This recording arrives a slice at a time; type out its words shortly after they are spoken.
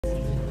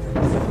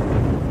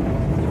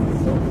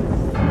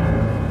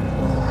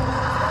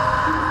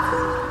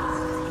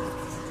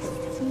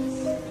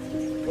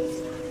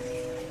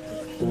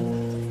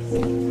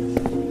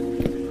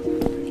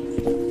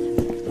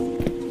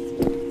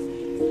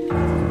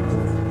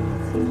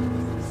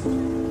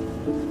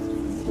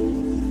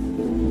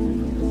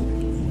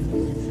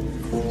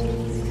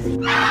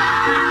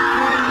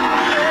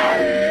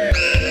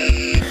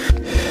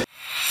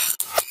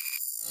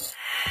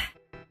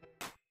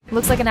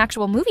Looks like an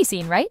actual movie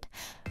scene, right?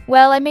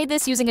 Well, I made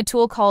this using a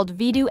tool called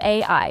Vidu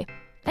AI.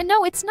 And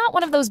no, it's not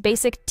one of those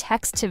basic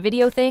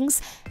text-to-video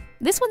things.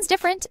 This one's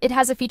different. It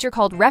has a feature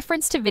called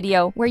Reference to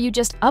Video, where you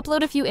just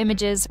upload a few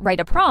images, write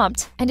a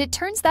prompt, and it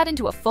turns that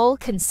into a full,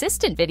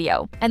 consistent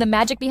video. And the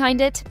magic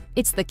behind it?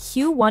 It's the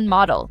Q1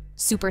 model.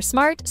 Super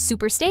smart,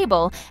 super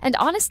stable, and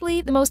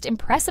honestly, the most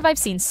impressive I've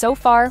seen so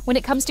far when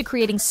it comes to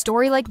creating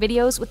story-like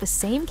videos with the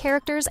same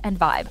characters and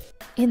vibe.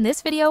 In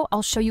this video,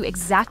 I'll show you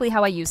exactly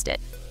how I used it,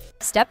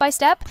 step by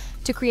step,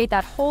 to create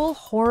that whole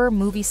horror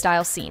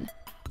movie-style scene.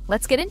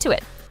 Let's get into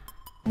it.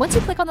 Once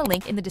you click on the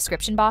link in the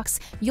description box,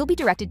 you'll be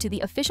directed to the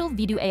official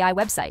Vidu AI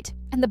website.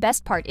 And the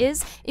best part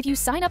is, if you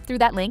sign up through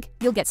that link,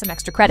 you'll get some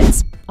extra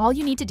credits. All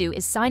you need to do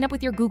is sign up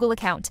with your Google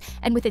account,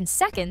 and within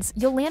seconds,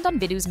 you'll land on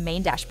Vidu's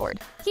main dashboard.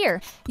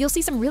 Here, you'll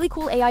see some really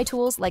cool AI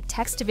tools like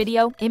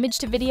text-to-video,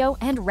 image-to-video,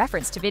 and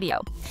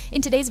reference-to-video.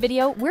 In today's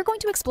video, we're going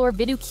to explore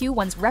Vidu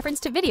Q1's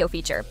reference-to-video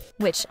feature,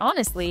 which,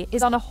 honestly,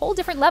 is on a whole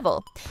different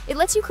level. It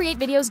lets you create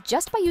videos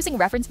just by using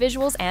reference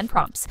visuals and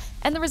prompts,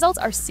 and the results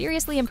are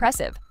seriously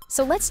impressive.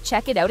 So let's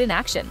check it out in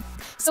action.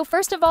 So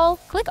first of all,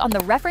 click on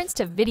the reference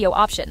to video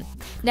option.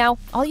 Now,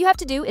 all you have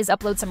to do is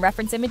upload some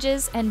reference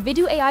images and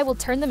Vidu AI will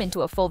turn them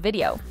into a full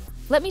video.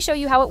 Let me show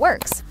you how it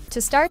works.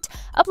 To start,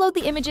 upload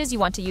the images you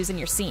want to use in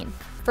your scene.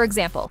 For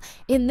example,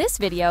 in this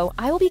video,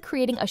 I will be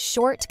creating a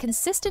short,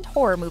 consistent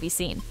horror movie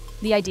scene.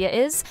 The idea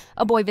is,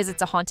 a boy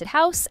visits a haunted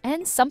house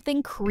and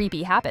something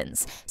creepy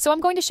happens. So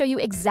I'm going to show you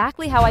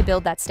exactly how I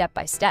build that step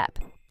by step.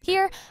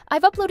 Here,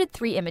 I've uploaded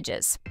 3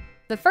 images.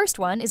 The first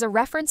one is a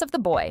reference of the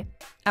boy,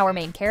 our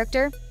main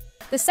character.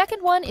 The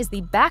second one is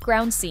the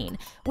background scene,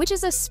 which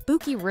is a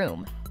spooky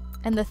room.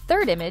 And the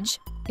third image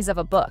is of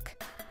a book.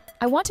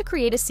 I want to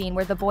create a scene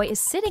where the boy is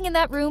sitting in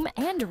that room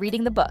and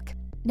reading the book.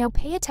 Now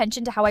pay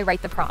attention to how I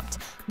write the prompt.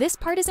 This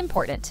part is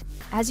important.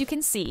 As you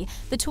can see,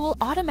 the tool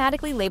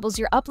automatically labels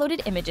your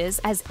uploaded images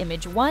as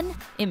image 1,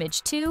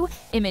 image 2,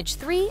 image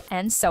 3,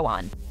 and so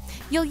on.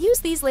 You'll use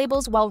these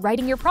labels while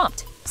writing your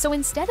prompt. So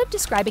instead of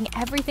describing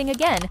everything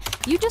again,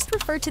 you just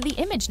refer to the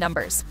image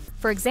numbers.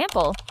 For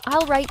example,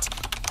 I'll write,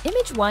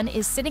 image 1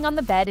 is sitting on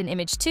the bed in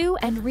image 2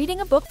 and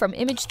reading a book from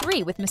image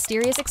 3 with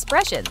mysterious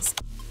expressions.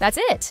 That's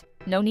it.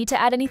 No need to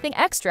add anything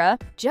extra.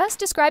 Just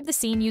describe the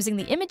scene using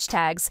the image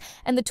tags,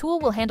 and the tool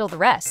will handle the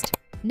rest.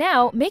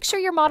 Now, make sure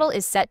your model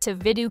is set to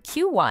Vidu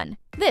Q1.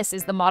 This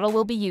is the model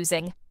we'll be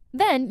using.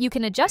 Then you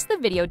can adjust the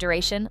video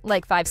duration,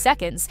 like 5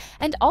 seconds,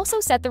 and also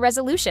set the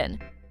resolution.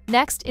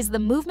 Next is the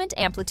movement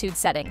amplitude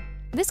setting.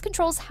 This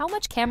controls how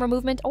much camera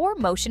movement or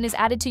motion is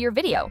added to your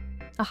video.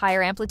 A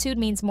higher amplitude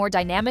means more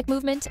dynamic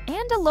movement,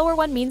 and a lower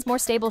one means more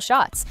stable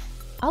shots.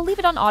 I'll leave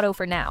it on auto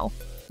for now.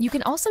 You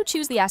can also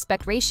choose the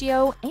aspect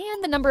ratio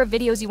and the number of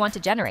videos you want to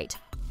generate.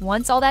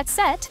 Once all that's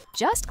set,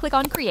 just click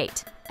on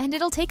Create, and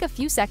it'll take a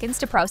few seconds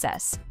to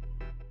process.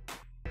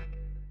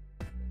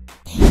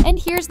 And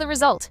here's the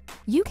result.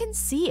 You can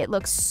see it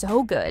looks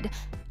so good.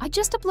 I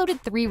just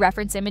uploaded 3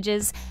 reference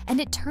images,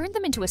 and it turned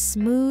them into a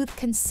smooth,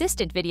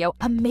 consistent video.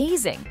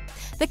 Amazing!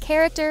 The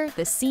character,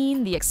 the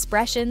scene, the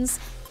expressions,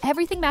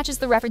 everything matches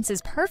the references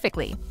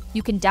perfectly.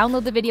 You can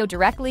download the video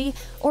directly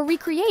or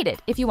recreate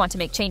it if you want to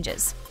make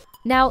changes.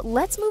 Now,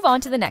 let's move on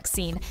to the next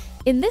scene.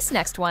 In this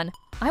next one,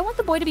 I want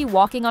the boy to be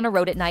walking on a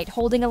road at night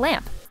holding a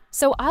lamp.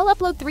 So I'll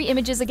upload 3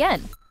 images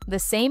again, the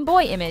same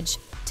boy image,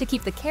 to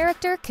keep the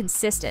character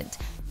consistent.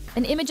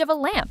 An image of a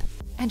lamp,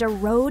 and a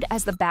road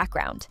as the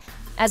background.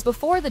 As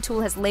before, the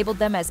tool has labeled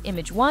them as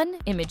image 1,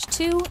 image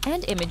 2,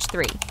 and image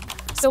 3.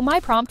 So my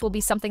prompt will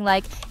be something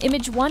like,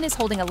 image 1 is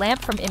holding a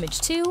lamp from image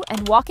 2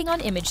 and walking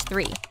on image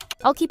 3.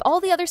 I'll keep all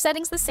the other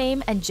settings the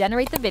same and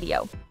generate the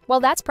video. While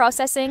that's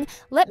processing,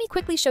 let me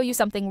quickly show you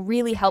something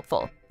really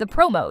helpful, the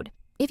Pro mode.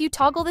 If you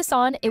toggle this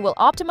on, it will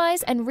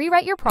optimize and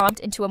rewrite your prompt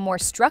into a more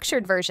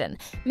structured version,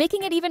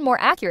 making it even more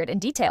accurate and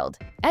detailed.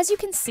 As you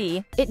can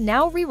see, it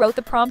now rewrote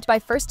the prompt by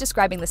first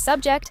describing the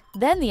subject,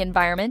 then the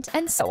environment,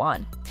 and so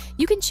on.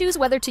 You can choose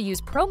whether to use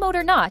Pro mode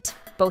or not.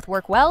 Both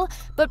work well,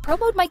 but Pro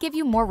mode might give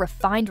you more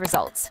refined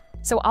results.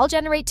 So I'll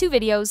generate 2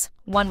 videos,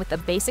 one with the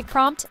basic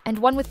prompt and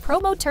one with Pro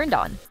mode turned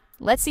on.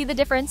 Let's see the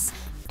difference,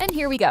 and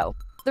here we go.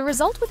 The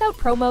result without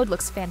Pro mode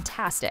looks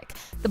fantastic.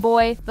 The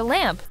boy, the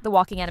lamp, the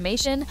walking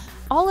animation,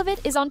 all of it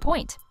is on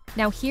point.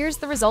 Now here's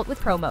the result with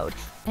Pro mode,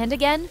 and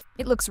again,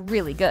 it looks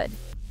really good.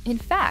 In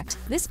fact,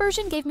 this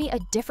version gave me a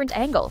different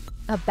angle,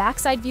 a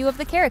backside view of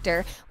the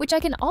character, which I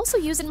can also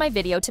use in my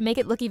video to make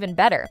it look even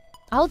better.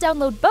 I'll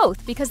download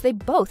both because they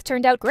both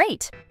turned out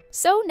great.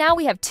 So now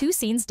we have 2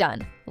 scenes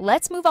done.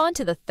 Let's move on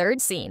to the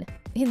third scene.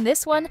 In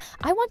this one,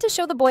 I want to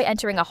show the boy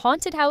entering a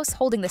haunted house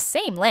holding the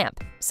same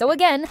lamp. So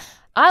again,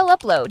 I'll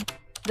upload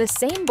the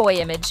same boy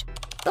image,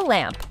 the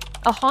lamp,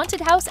 a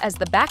haunted house as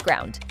the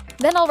background.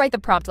 Then I'll write the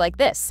prompt like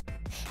this.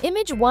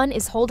 Image 1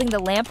 is holding the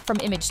lamp from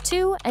image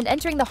 2 and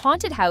entering the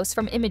haunted house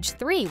from image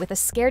 3 with a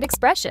scared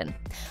expression.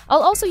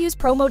 I'll also use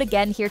Pro Mode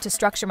again here to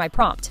structure my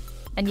prompt.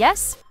 And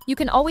yes, you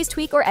can always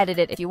tweak or edit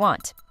it if you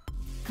want.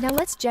 Now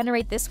let's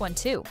generate this one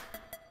too.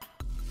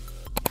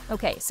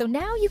 Okay, so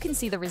now you can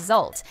see the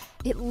result.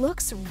 It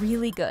looks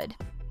really good.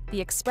 The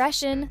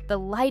expression, the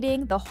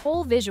lighting, the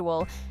whole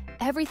visual,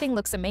 everything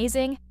looks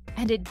amazing,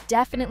 and it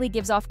definitely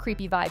gives off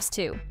creepy vibes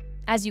too.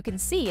 As you can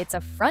see, it's a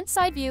front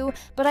side view,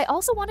 but I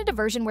also wanted a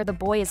version where the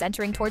boy is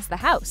entering towards the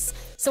house,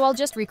 so I'll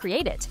just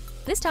recreate it.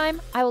 This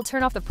time, I will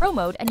turn off the Pro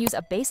Mode and use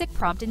a basic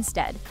prompt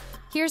instead.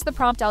 Here's the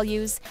prompt I'll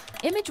use.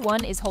 Image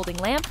 1 is holding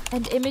lamp,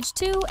 and image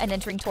 2 and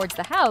entering towards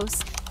the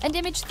house, and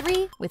image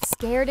 3 with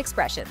scared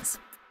expressions.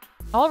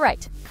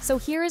 Alright, so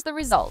here is the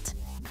result.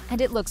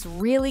 And it looks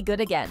really good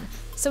again.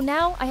 So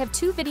now I have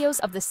 2 videos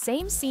of the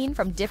same scene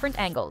from different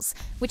angles,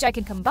 which I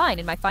can combine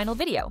in my final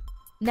video.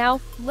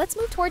 Now, let's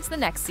move towards the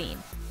next scene.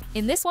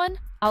 In this one,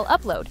 I'll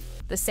upload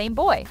the same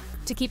boy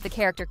to keep the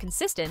character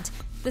consistent,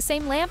 the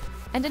same lamp,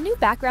 and a new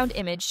background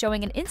image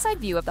showing an inside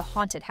view of the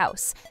haunted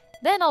house.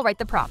 Then I'll write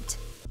the prompt.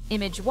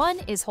 Image 1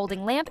 is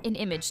holding lamp in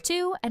image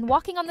 2 and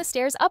walking on the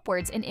stairs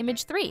upwards in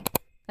image 3.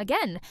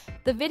 Again,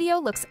 the video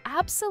looks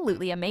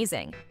absolutely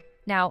amazing.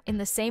 Now, in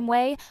the same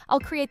way,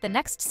 I'll create the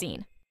next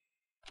scene,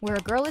 where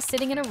a girl is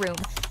sitting in a room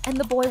and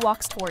the boy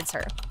walks towards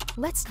her.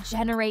 Let's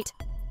generate.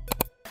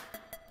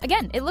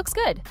 Again, it looks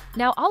good.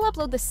 Now I'll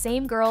upload the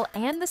same girl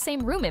and the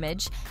same room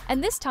image,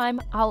 and this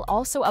time I'll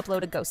also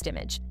upload a ghost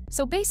image.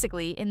 So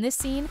basically, in this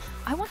scene,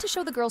 I want to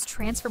show the girl's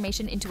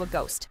transformation into a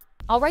ghost.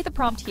 I'll write the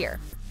prompt here.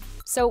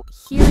 So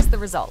here's the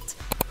result.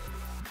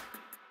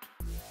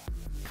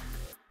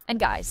 And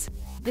guys,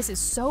 this is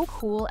so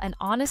cool and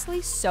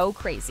honestly so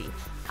crazy.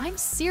 I'm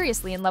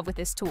seriously in love with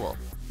this tool.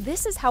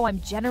 This is how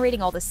I'm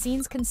generating all the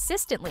scenes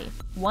consistently,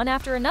 one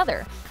after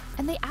another,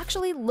 and they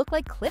actually look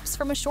like clips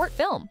from a short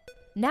film.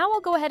 Now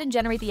I'll go ahead and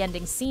generate the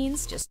ending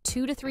scenes, just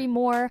 2 to 3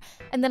 more,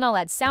 and then I'll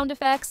add sound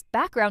effects,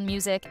 background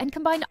music, and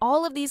combine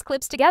all of these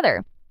clips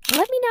together.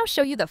 Let me now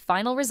show you the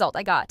final result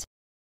I got.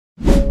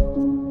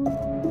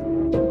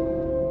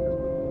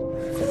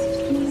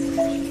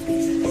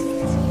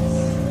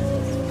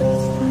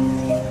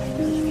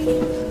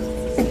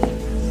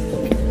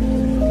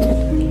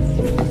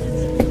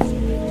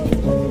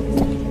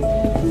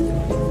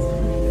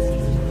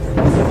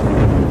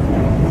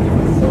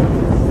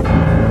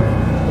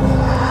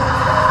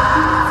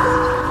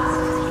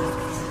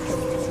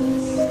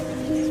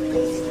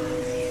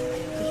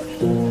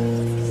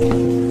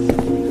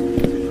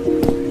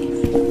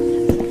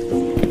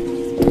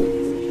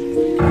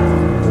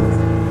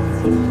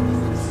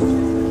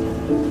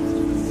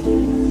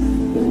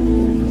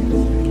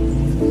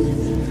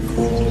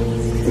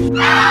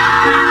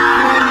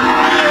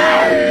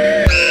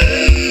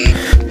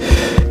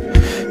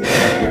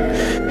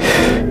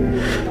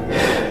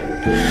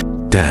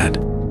 Dad,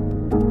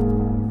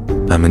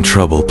 I'm in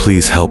trouble.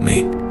 Please help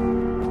me.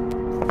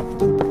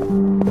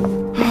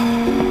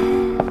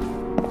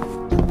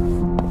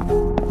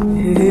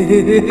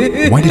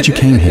 Why did you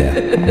came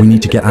here? We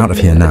need to get out of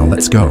here now.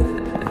 Let's go.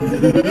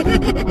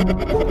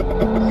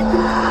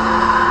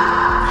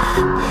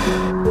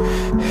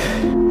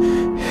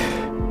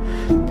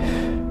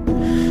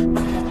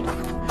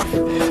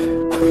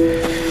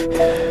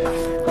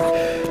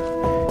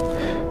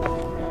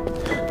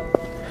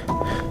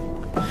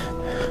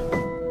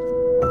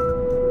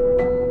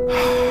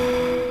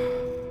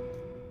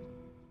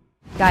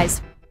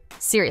 Guys,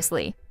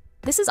 seriously,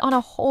 this is on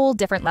a whole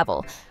different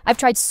level. I've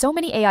tried so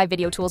many AI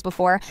video tools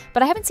before,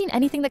 but I haven't seen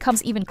anything that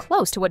comes even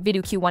close to what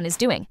Vidu Q1 is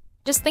doing.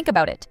 Just think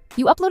about it.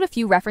 You upload a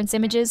few reference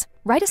images,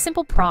 write a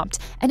simple prompt,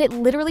 and it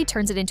literally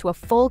turns it into a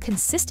full,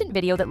 consistent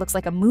video that looks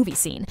like a movie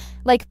scene.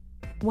 Like,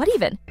 what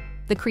even?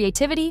 The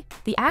creativity,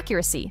 the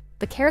accuracy,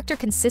 the character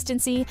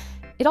consistency,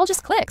 it all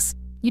just clicks.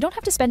 You don't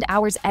have to spend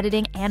hours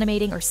editing,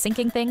 animating, or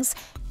syncing things.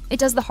 It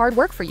does the hard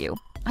work for you.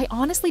 I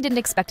honestly didn't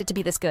expect it to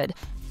be this good,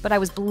 but I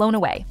was blown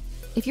away.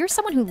 If you're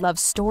someone who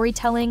loves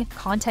storytelling,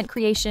 content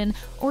creation,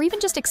 or even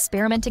just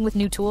experimenting with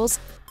new tools,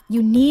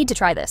 you need to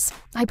try this.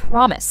 I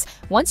promise.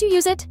 Once you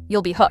use it,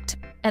 you'll be hooked.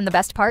 And the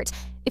best part,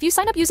 if you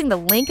sign up using the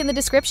link in the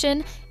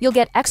description, you'll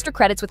get extra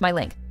credits with my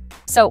link.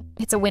 So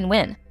it's a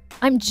win-win.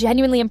 I'm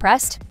genuinely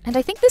impressed, and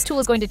I think this tool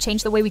is going to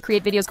change the way we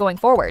create videos going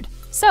forward.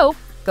 So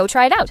go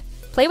try it out.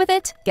 Play with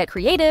it, get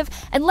creative,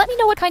 and let me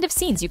know what kind of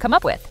scenes you come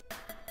up with.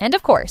 And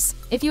of course,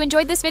 if you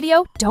enjoyed this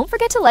video, don't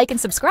forget to like and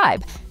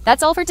subscribe.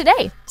 That's all for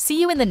today.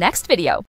 See you in the next video.